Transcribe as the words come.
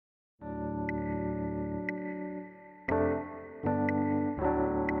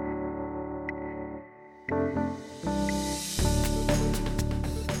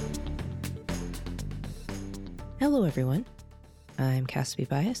Hello, everyone. I'm Caspi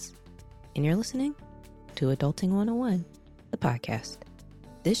Bias, and you're listening to Adulting 101, the podcast.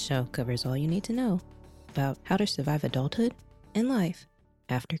 This show covers all you need to know about how to survive adulthood and life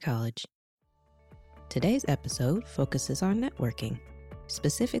after college. Today's episode focuses on networking,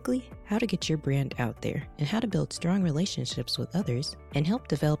 specifically how to get your brand out there and how to build strong relationships with others and help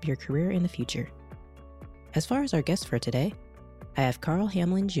develop your career in the future. As far as our guest for today, I have Carl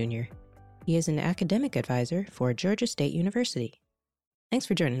Hamlin Jr. He is an academic advisor for Georgia State University. Thanks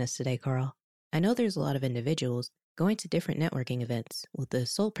for joining us today, Carl. I know there's a lot of individuals going to different networking events with the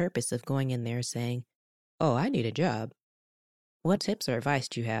sole purpose of going in there saying, "Oh, I need a job." What tips or advice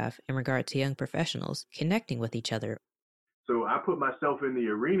do you have in regard to young professionals connecting with each other? So I put myself in the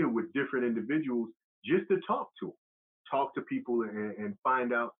arena with different individuals just to talk to people and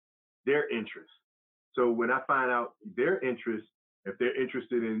find out their interests. So when I find out their interests, if they're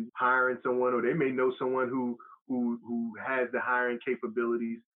interested in hiring someone, or they may know someone who has the hiring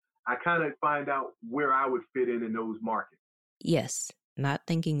capabilities, I kind of find out where I would fit in those markets. Yes, not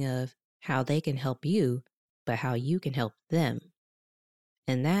thinking of how they can help you, but how you can help them.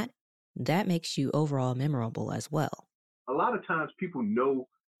 And that makes you overall memorable as well. A lot of times people know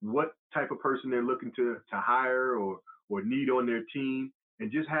what type of person they're looking to hire or need on their team.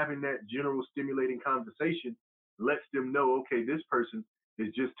 And just having that general stimulating conversation lets them know, okay, this person is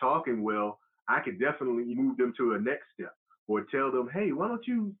just talking well. I could definitely move them to a next step, or tell them, hey, why don't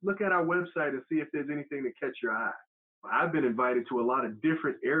you look at our website and see if there's anything that catch your eye. I've been invited to a lot of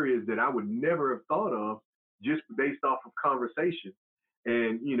different areas that I would never have thought of just based off of conversation.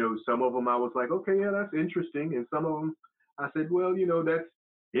 And, some of them I was like, okay, yeah, that's interesting. And some of them I said, well, that's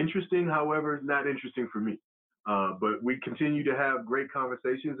interesting. However, it's not interesting for me. But we continue to have great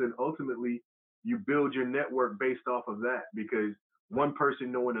conversations, and ultimately you build your network based off of that, because one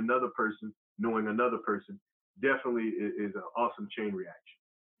person knowing another person, definitely is an awesome chain reaction.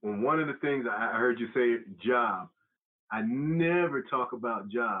 And one of the things I heard you say, job, I never talk about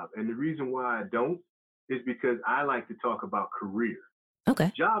job. And the reason why I don't is because I like to talk about career.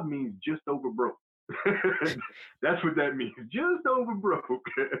 Okay. Job means just over broke. That's what that means, just over broke.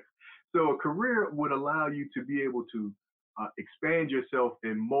 So a career would allow you to be able to expand yourself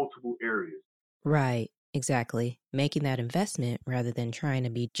in multiple areas. Right, exactly. Making that investment rather than trying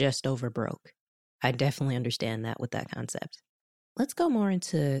to be just over broke. I definitely understand that with that concept. Let's go more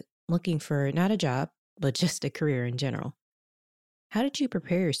into looking for not a job, but just a career in general. How did you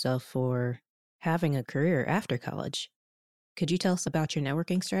prepare yourself for having a career after college? Could you tell us about your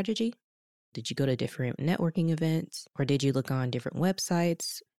networking strategy? Did you go to different networking events, or did you look on different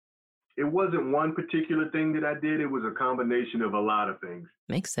websites? It wasn't one particular thing that I did. It was a combination of a lot of things.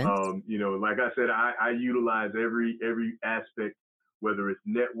 Makes sense. Like I said, I utilize every aspect, whether it's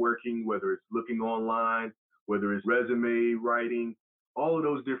networking, whether it's looking online, whether it's resume writing, all of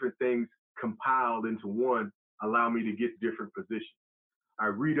those different things compiled into one allow me to get different positions. I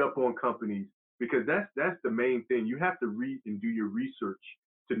read up on companies, because that's the main thing. You have to read and do your research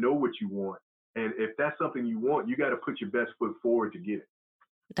to know what you want. And if that's something you want, you got to put your best foot forward to get it.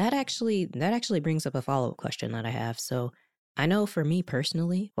 That actually brings up a follow-up question that I have. So I know for me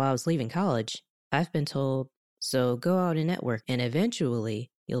personally, while I was leaving college, I've been told, so go out and network, and eventually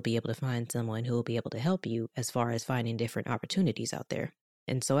you'll be able to find someone who will be able to help you as far as finding different opportunities out there.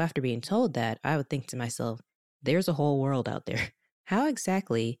 And so after being told that, I would think to myself, there's a whole world out there. How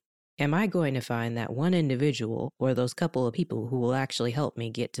exactly am I going to find that one individual or those couple of people who will actually help me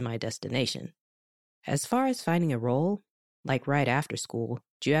get to my destination? As far as finding a role, like right after school,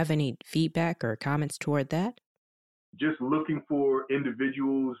 do you have any feedback or comments toward that? Just looking for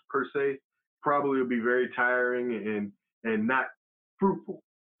individuals per se probably will be very tiring and not fruitful.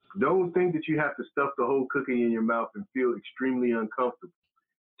 Don't think that you have to stuff the whole cookie in your mouth and feel extremely uncomfortable.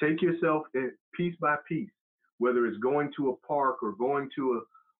 Take yourself piece by piece, whether it's going to a park or going to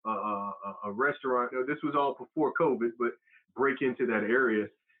a restaurant. This was all before COVID, but break into that area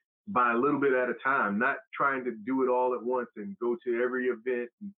by a little bit at a time, not trying to do it all at once and go to every event.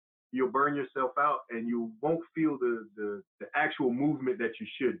 You'll burn yourself out and you won't feel the actual movement that you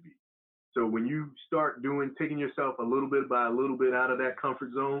should be. So when you start taking yourself a little bit by a little bit out of that comfort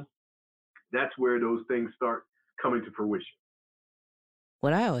zone, that's where those things start coming to fruition.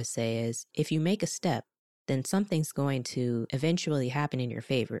 What I always say is, if you make a step, then something's going to eventually happen in your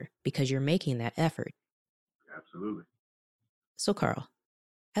favor because you're making that effort. Absolutely. So, Carl,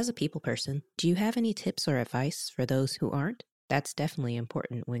 as a people person, do you have any tips or advice for those who aren't? That's definitely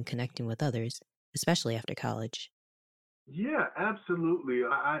important when connecting with others, especially after college. Yeah, absolutely.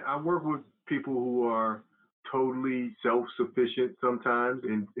 I work with people who are totally self-sufficient sometimes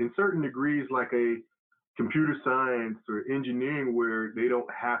in certain degrees, like a computer science or engineering where they don't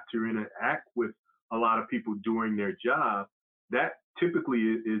have to interact with a lot of people doing their job, that typically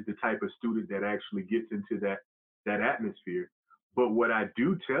is the type of student that actually gets into that atmosphere. But what I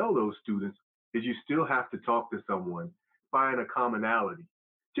do tell those students is you still have to talk to someone, find a commonality.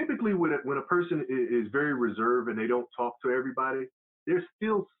 Typically, when a person is very reserved and they don't talk to everybody, there's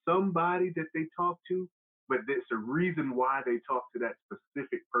still somebody that they talk to, but there's a reason why they talk to that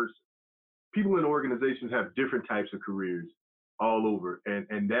specific person. People in organizations have different types of careers all over,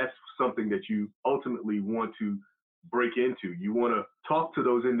 and that's something that you ultimately want to break into. You want to talk to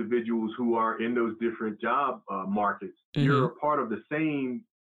those individuals who are in those different job markets. Mm-hmm. You're a part of the same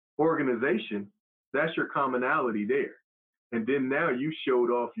organization. That's your commonality there. And then now you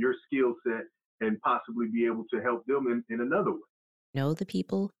showed off your skill set and possibly be able to help them in another way. Know the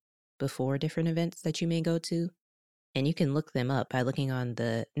people before different events that you may go to, and you can look them up by looking on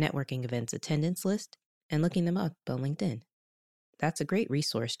the networking events attendance list and looking them up on LinkedIn. That's a great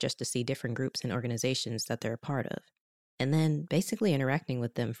resource just to see different groups and organizations that they're a part of, and then basically interacting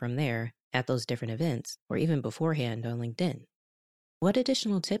with them from there at those different events or even beforehand on LinkedIn. What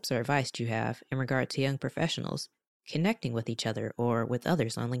additional tips or advice do you have in regard to young professionals connecting with each other or with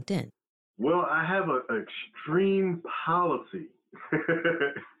others on LinkedIn? Well, I have an extreme policy.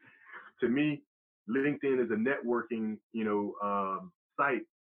 To me, LinkedIn is a networking, site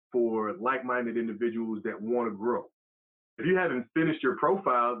for like-minded individuals that want to grow. If you haven't finished your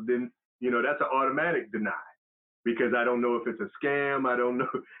profile, then, that's an automatic deny because I don't know if it's a scam. I don't know.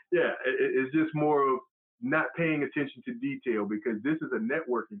 Yeah, it's just more of not paying attention to detail because this is a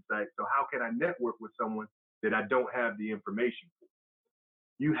networking site. So how can I network with someone that I don't have the information for?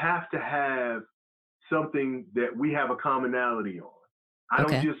 You have to have something that we have a commonality on. I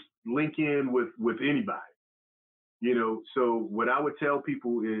don't just link in with anybody, So what I would tell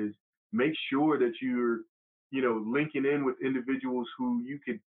people is make sure that you're, linking in with individuals who you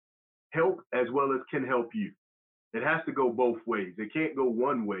can help as well as can help you. It has to go both ways. It can't go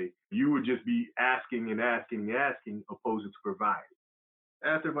one way. You would just be asking and asking and asking opposed to providing.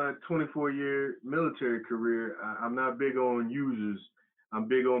 After my 24-year military career, I'm not big on users. I'm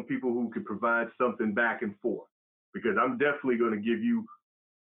big on people who can provide something back and forth because I'm definitely going to give you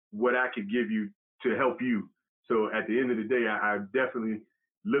what I could give you to help you. So at the end of the day, I definitely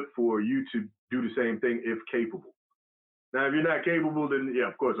look for you to do the same thing if capable. Now, if you're not capable, then yeah,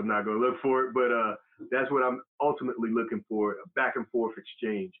 of course, I'm not going to look for it. But that's what I'm ultimately looking for, a back and forth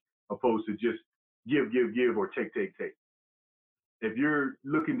exchange, opposed to just give, or take. If you're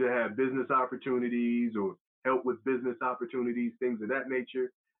looking to have business opportunities or help with business opportunities, things of that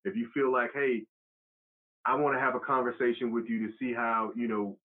nature, if you feel like, hey, I want to have a conversation with you to see how,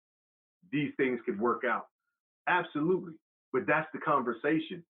 these things could work out. Absolutely. But that's the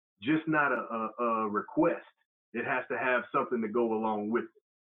conversation, just not a request. It has to have something to go along with it.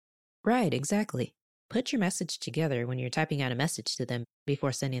 Right, exactly. Put your message together when you're typing out a message to them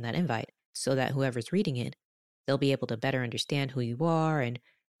before sending that invite so that whoever's reading it, they'll be able to better understand who you are and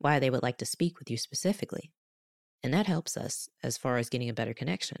why they would like to speak with you specifically. And that helps us as far as getting a better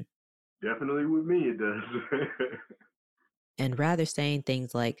connection. Definitely with me, it does. And rather saying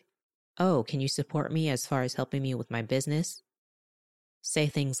things like, oh, can you support me as far as helping me with my business? Say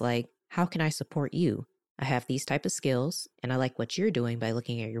things like, how can I support you? I have these type of skills, and I like what you're doing by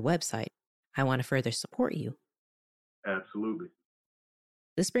looking at your website. I want to further support you. Absolutely.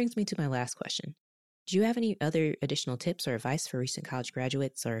 This brings me to my last question. Do you have any other additional tips or advice for recent college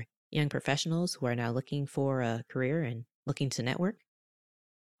graduates or young professionals who are now looking for a career and looking to network?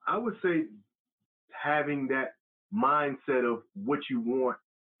 I would say having that mindset of what you want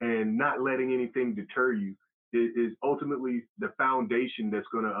and not letting anything deter you is ultimately the foundation that's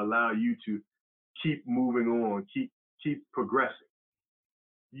going to allow you to keep moving on, keep progressing.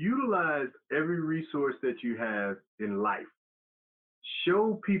 Utilize every resource that you have in life.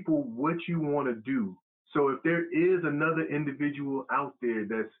 Show people what you want to do. So if there is another individual out there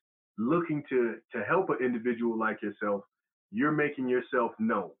that's looking to help an individual like yourself, you're making yourself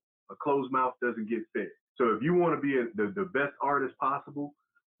known. A closed mouth doesn't get fed. So if you want to be the best artist possible,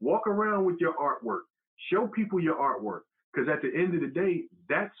 walk around with your artwork. Show people your artwork. Because at the end of the day,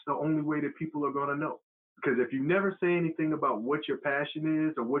 that's the only way that people are going to know. Because if you never say anything about what your passion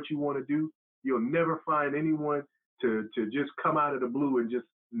is or what you want to do, you'll never find anyone to just come out of the blue and just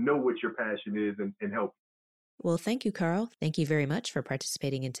know what your passion is and help. Well, thank you, Carl. Thank you very much for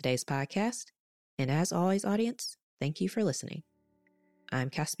participating in today's podcast. And as always, audience, thank you for listening. I'm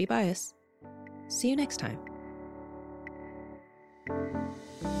Caspi Bias. See you next time.